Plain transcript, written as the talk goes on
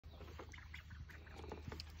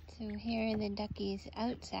So here are the duckies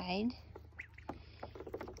outside.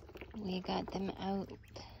 We got them out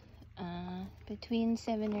between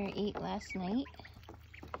 7 or 8 last night.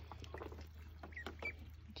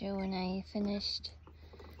 Joe and I finished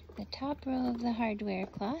the top row of the hardware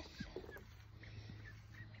cloth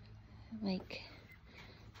like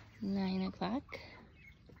 9 o'clock.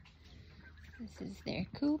 This is their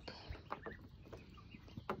coop,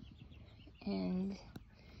 and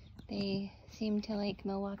they seem to like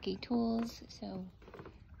Milwaukee tools, so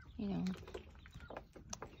you know,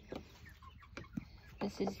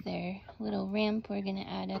 this is their little ramp. We're gonna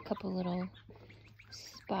add a couple little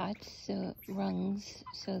spots, so rungs,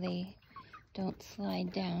 so they don't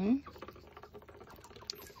slide down.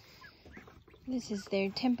 This is their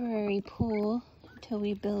temporary pool till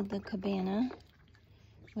we build the cabana,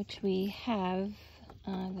 which we have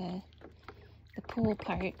the pool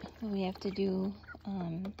part. We have to do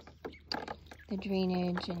the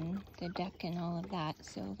drainage and the deck and all of that,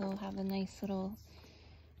 so they'll have a nice little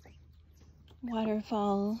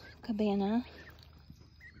waterfall cabana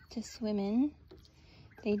to swim in.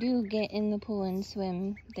 They do get in the pool and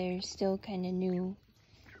swim. They're still kind of new,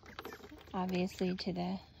 obviously, to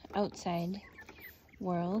the outside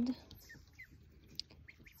world.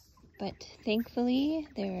 But thankfully,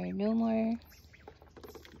 there are no more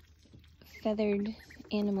feathered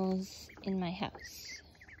animals in my house.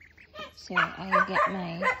 So I get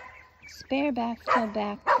my spare bathtub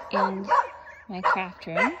back and my craft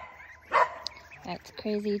room. That's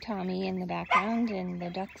Crazy Tommy in the background, and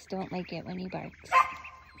the ducks don't like it when he barks.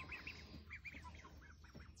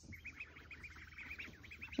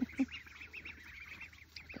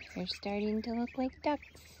 They're starting to look like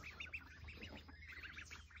ducks.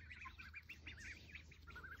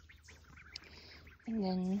 And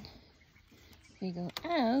then we go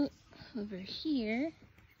out over here.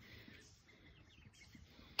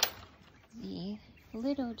 The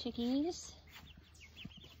little chickies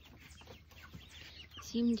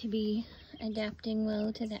seem to be adapting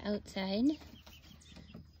well to the outside.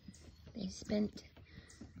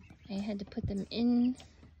 I had to put them in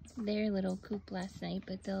their little coop last night,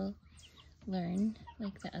 but they'll learn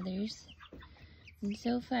like the others. And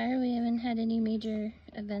so far we haven't had any major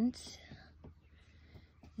events,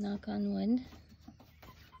 knock on wood.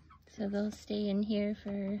 So they'll stay in here for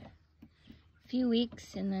a few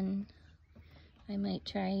weeks, and then I might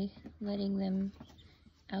try letting them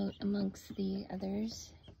out amongst the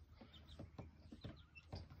others.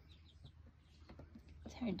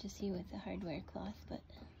 It's hard to see with the hardware cloth, but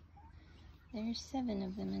there's 7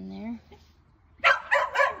 of them in there.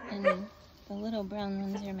 And the little brown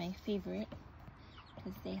ones are my favorite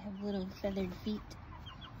because they have little feathered feet.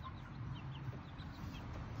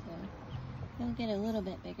 So they'll get a little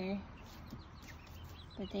bit bigger,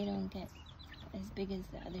 but they don't get as big as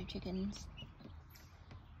the other chickens.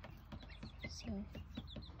 So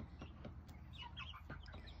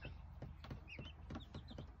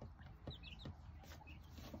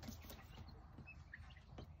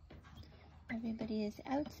everybody is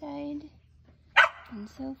outside, and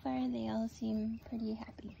so far they all seem pretty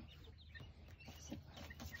happy. So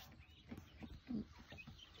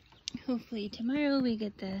hopefully tomorrow we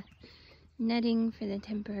get the netting for the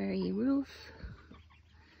temporary roof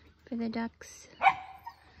for the ducks,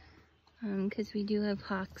 because we do have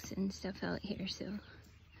hawks and stuff out here, so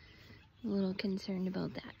I'm a little concerned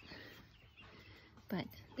about that. But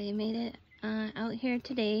they made it out here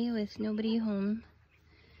today with nobody home,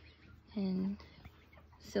 and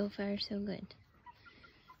so far so good.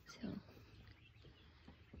 So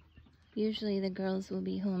usually the girls will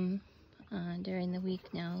be home during the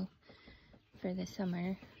week now for the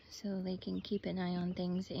summer, so they can keep an eye on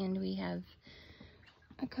things, and we have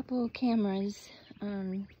a couple of cameras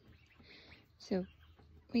so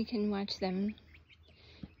we can watch them,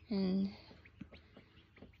 and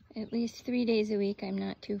at least 3 days a week I'm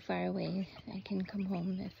not too far away. I can come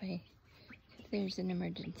home if there's an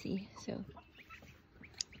emergency. So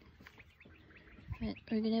but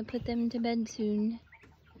we're gonna put them to bed soon.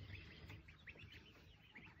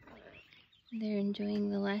 They're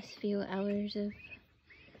enjoying the last few hours of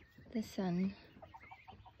the sun.